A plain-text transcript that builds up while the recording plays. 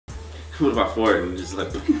What about Ford and just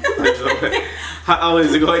let the How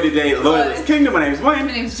is it going today? Lord Kingdom, my name is Dwayne.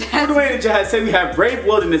 My name is Jasmine. Dwayne and Jasmine say we have Brave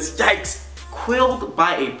Wilderness Yikes quilled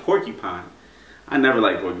by a porcupine. I never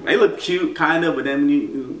liked porcupine. They look cute, kind of, but then when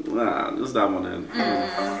you, it's not one of them.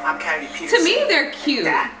 I'm Coyote Peterson. To me, they're cute.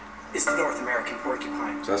 That is the North American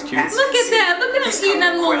porcupine. So that's cute. As Look you at can that. Look at him see, eating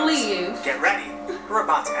that these little quills. leaf. Get ready. We're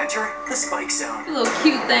about to enter the spike zone. Little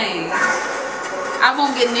cute thing. I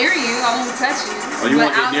won't get near you. I won't touch you. Oh, you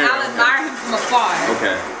but won't get near I'll him. admire him from afar.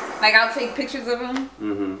 Okay. Like, I'll take pictures of him.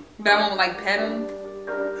 But I won't, like, pet him.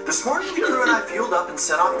 This morning, the crew and I fueled up and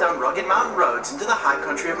set off down rugged mountain roads into the high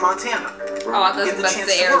country of Montana. Oh, I thought it was about to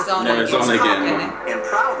say Arizona. Arizona again. Okay. And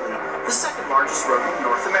proudly, the second largest rodent in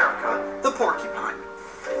North America, the porcupine.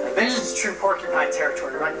 This is true porcupine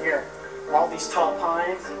territory right here. All these tall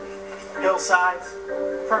pines, hillsides,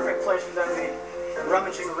 perfect place for them to be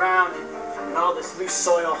rummaging around in all this loose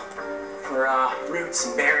soil for roots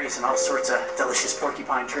and berries and all sorts of delicious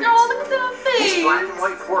porcupine trees. Oh, look at that face. These black and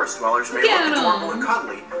white forest dwellers may look adorable and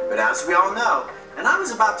cuddly, but as we all know, and I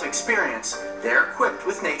was about to experience, they're equipped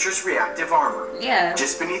with nature's reactive armor. Yeah.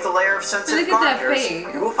 Just beneath a layer of sensitive Look at guard that hairs,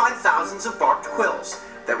 face. you will find thousands of barbed quills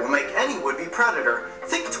that will make any would-be predator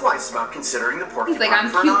think twice about considering the porcupine. He's like, I'm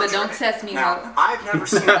for an cute, but entree. don't test me, Now, ho. I've never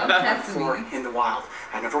seen a porcupine test before me. in the wild.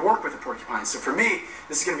 I never worked with a porcupine, so for me,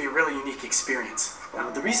 this is going to be a really unique experience. Now,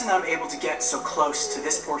 the reason I'm able to get so close to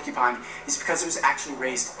this porcupine is because it was actually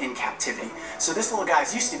raised in captivity. So this little guy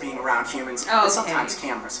is used to being around humans and sometimes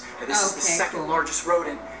cameras. And this is the second largest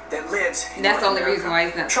rodent that lives in That's the North only America, reason why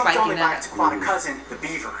he's not trumped spiking only by up. its aquatic cousin, the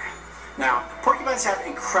beaver. Now, porcupines have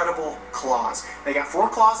incredible claws. They got 4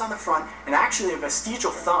 claws on the front and actually a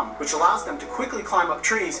vestigial thumb, which allows them to quickly climb up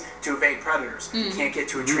trees to evade predators. You can't get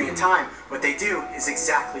to a tree in time. What they do is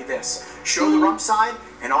exactly this. Show the rump side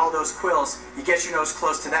and all those quills. You get your nose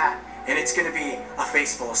close to that, and it's going to be a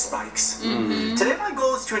face full of spikes. Today my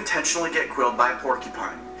goal is to intentionally get quilled by a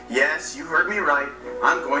porcupine. Yes, you heard me right.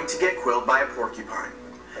 I'm going to get quilled by a porcupine.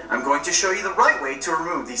 I'm going to show you the right way to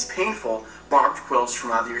remove these painful, barbed quills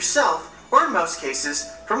from either yourself, or in most cases,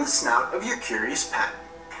 from the snout of your curious pet.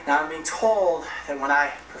 Now I'm being told that when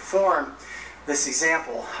I perform this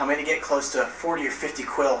example, I'm going to get close to 40 or 50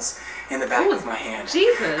 quills in the back of my hand.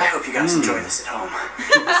 Jesus. I hope you guys enjoy this at home.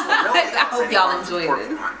 I hope y'all enjoy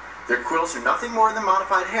this. Their quills are nothing more than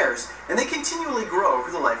modified hairs, and they continually grow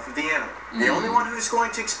over the life of the animal. The only one who is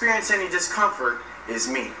going to experience any discomfort is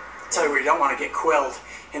me. Tell you where you don't want to get quilled,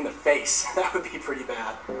 in the face. That would be pretty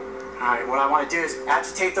bad. Alright, what I want to do is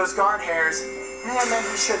agitate those guard hairs, and then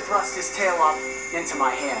he should thrust his tail up into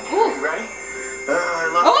my hand. Are you ready? I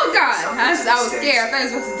love Oh God! I was scared. I thought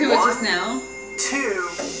he was supposed to do it just now. 2.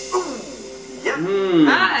 Ooh. Yep.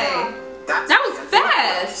 Hi. That was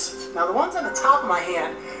fast. Now the ones on the top of my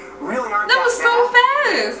hand really aren't That was so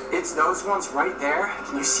fast. It's those ones right there.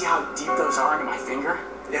 Can you see how deep those are into my finger?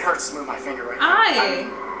 It hurts to move my finger right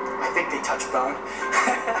now. I think they touch bone.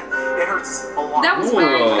 It hurts a lot. That was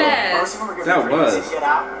very fast. Most of them are going to be pretty easy to get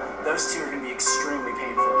out. Those two are going to be extremely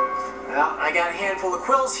painful. Well, I got a handful of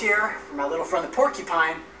quills here from my little friend the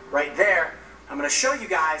porcupine right there. I'm going to show you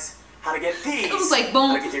guys how to get these. It was like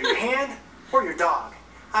boom. Like either your hand or your dog.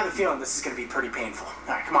 I have a feeling this is going to be pretty painful.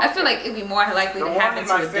 All right, come on. I feel like it'd be more likely to happen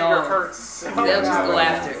to a dog. They'll just go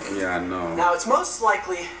after it. Yeah, I know. Now, it's most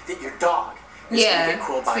likely that your dog is going to get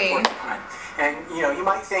quilled by a porcupine. And, you know, you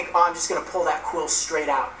might think, oh, I'm just going to pull that quill straight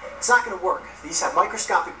out. It's not going to work. These have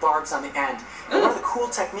microscopic barbs on the end. And one of the cool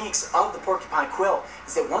techniques of the porcupine quill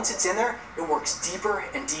is that once it's in there, it works deeper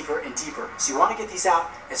and deeper and deeper. So you want to get these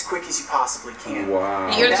out as quick as you possibly can.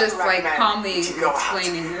 Wow. You're just like calmly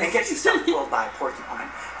explaining this. And get yourself quilled by a porcupine.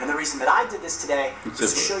 And the reason that I did this today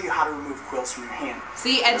is to show you how to remove quills from your hand.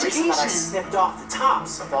 See, education. The reason that I education. snipped off the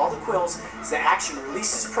tops of all the quills is that action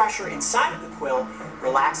releases pressure inside of the quill,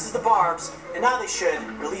 relaxes the barbs, and now they should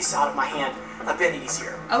release out of my hand a bit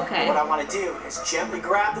easier. Okay. And what I want to do is gently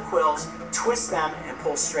grab the quills, twist them, and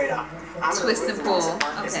pull straight up. I'm going to remove the ones that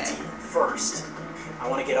aren't as deep first. I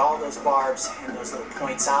want to get all those barbs and those little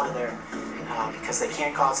points out of there because they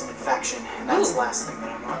can cause an infection, and that's the last thing that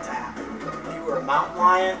I want to happen. If you were a mountain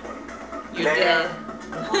lion, bear,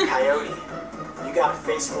 or coyote, you got a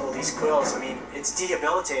face full of these quills. I mean, it's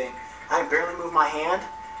debilitating. I can barely move my hand,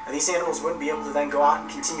 and these animals wouldn't be able to then go out and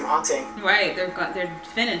continue hunting. Right, they're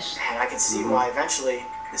finished. And I can see why eventually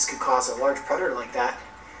this could cause a large predator like that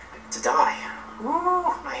to die.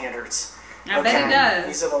 Ooh, my hand hurts. I bet it does.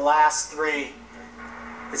 These are the last 3.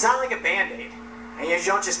 It's not like a Band-Aid. And you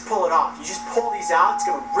don't just pull it off. You just pull these out, it's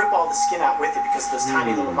going to rip all the skin out with it because of those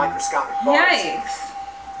tiny little microscopic barbs.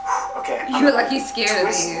 Yikes. Okay. You look like he's scared of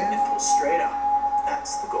twist you. and pull straight up.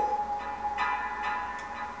 That's the goal.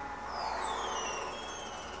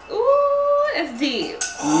 That's deep.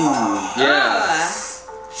 Yeah.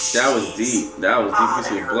 That was deep. That was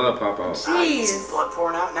deep. You see blood pop out. Jeez. Blood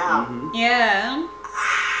pouring out now. Yeah.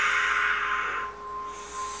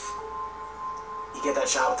 You get that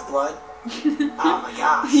shot with the blood? Oh my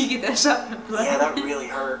gosh. You get that shot with the blood. Yeah, that really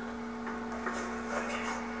hurt.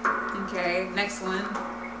 Okay, next one.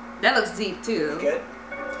 That looks deep too. Good.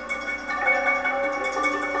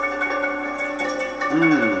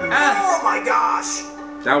 Oh my gosh.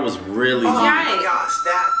 That was really Oh deep. my gosh,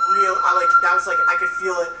 that was like I could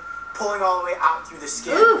feel it pulling all the way out through the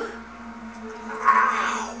skin. Ooh.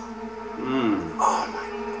 Ow. Oh my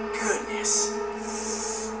goodness.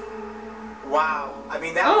 Wow. I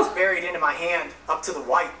mean, that was buried into my hand up to the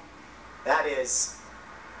white. That is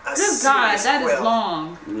a Good God, that quill. is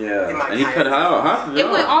long. Yeah. And he cut half of it. It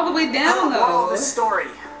went all the way down The moral of though. this story: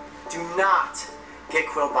 do not get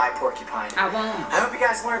quilled by a porcupine. I won't. I hope you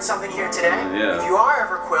guys learned something here today. Yeah. If you are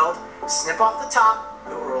ever quilled, snip off the top.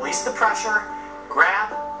 It will release the pressure. Grab,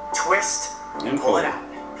 twist, and pull it out.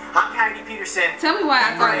 I'm Heidi Peterson. Tell me why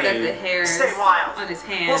I thought that the hairs Stay wild. on his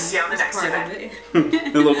hand We'll see you on the was next part of event.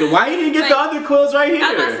 it. Why you didn't get the other quills right here?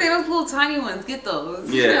 I'm about to say those little tiny ones. Get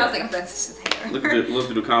those. Yeah. I was like, that's just his hair. Look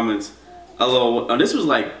through the comments. Hello. This was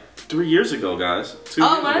like 3 years ago, guys. 2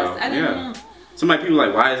 years ago. I didn't know. So many people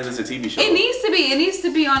like, why isn't this a TV show? It needs to be. It needs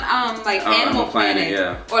to be on like Animal Planet,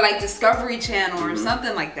 yeah. or like Discovery Channel or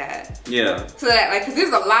something like that. Yeah. So that like, cause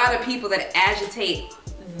there's a lot of people that agitate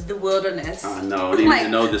the wilderness. I know. They need to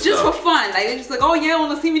know this just stuff. for fun. Like they're just like, oh yeah,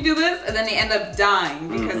 want to see me do this, and then they end up dying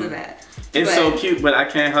because of that. It's so cute, but I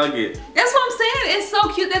can't hug it. That's what I'm saying. It's so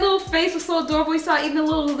cute. That little face was so adorable. We saw it eating a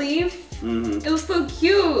little leaf. It was so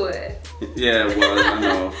cute. Yeah, it was. I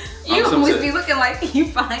know. You always be looking like you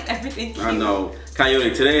find everything cute. I know.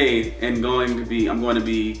 Coyote, today I'm going to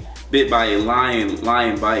be bit by a lion.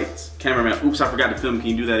 Lion bites. Cameraman, oops, I forgot to film.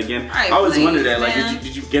 Can you do that again? Right, I always please, wondered that. Like, man.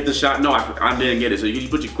 did you get the shot? No, I didn't get it. So you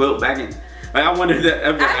put your quilt back in. Like, I wondered that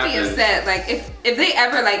ever happened. I'd be upset. Like if they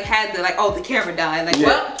ever like had the the camera died. Like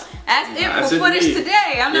well. That's it That's for footage me.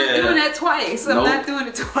 today. I'm not doing that twice. I'm not doing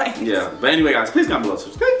it twice. Yeah, but anyway, guys, please comment below,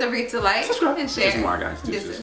 subscribe. Don't forget to like, subscribe, and share. more, guys.